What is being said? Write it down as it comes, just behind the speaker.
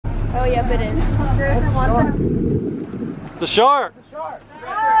Oh, yep, it is. Griffin, watch out. It's a shark. It's a shark.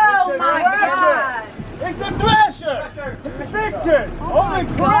 Oh my God. It's a Thresher. Pictures. Holy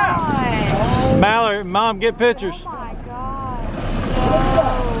crap. Mallory, Mom, get pictures. Oh my God.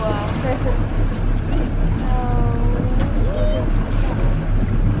 No. Griffin.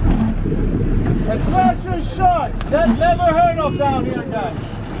 A Thresher shark. That's never heard of down here, guys.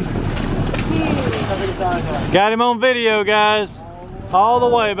 Got him on video, guys. All the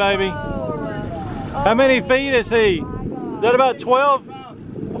way, baby. How many feet is he? Is that about 12?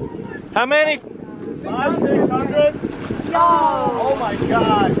 How many? 600. Oh my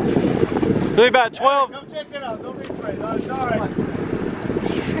God. Is he about 12? Come check it out. Don't be afraid. No, it's all right.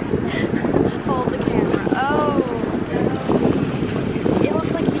 Hold the camera. Oh. It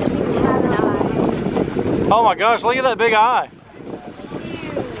looks like he doesn't even have an eye. Oh my gosh, look at that big eye.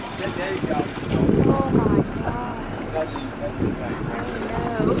 There you go. Oh my God. That's insane.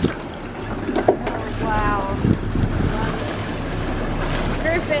 Oh, wow.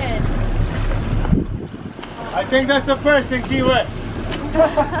 Griffin. I think that's the first in Key West.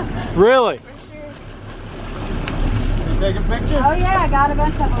 Really? For sure. You take a picture? Oh yeah, I got a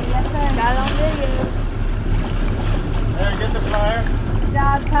bunch of them. Yes sir. Got it on video. There, get the flyer. Good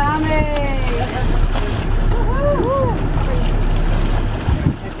job, Tommy.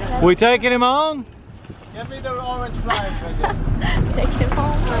 We taking him on? Give me the orange flyers right there. Take him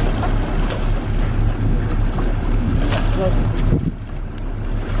home.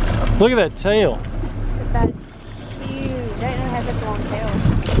 Look at that tail. That's huge. I didn't know it had such a long tail.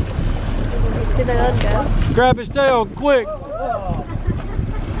 Did they let him go? Grab his tail, quick.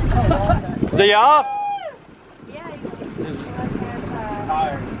 Is he off? Yeah, Is-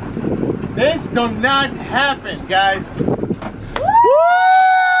 Tired. This does not happen, guys. Woo!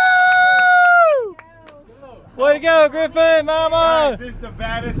 Way to go, Griffin, Mama! Guys, this is the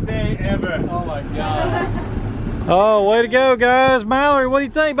baddest day ever. Oh my God. Oh, way to go, guys. Mallory, what do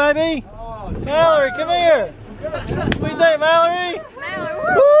you think, baby? Oh, Mallory, come here. What do you think, Mallory? Mallory,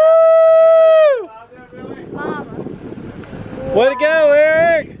 Woo! Mama. Way to go,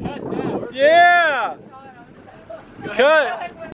 Eric. Yeah. Cut.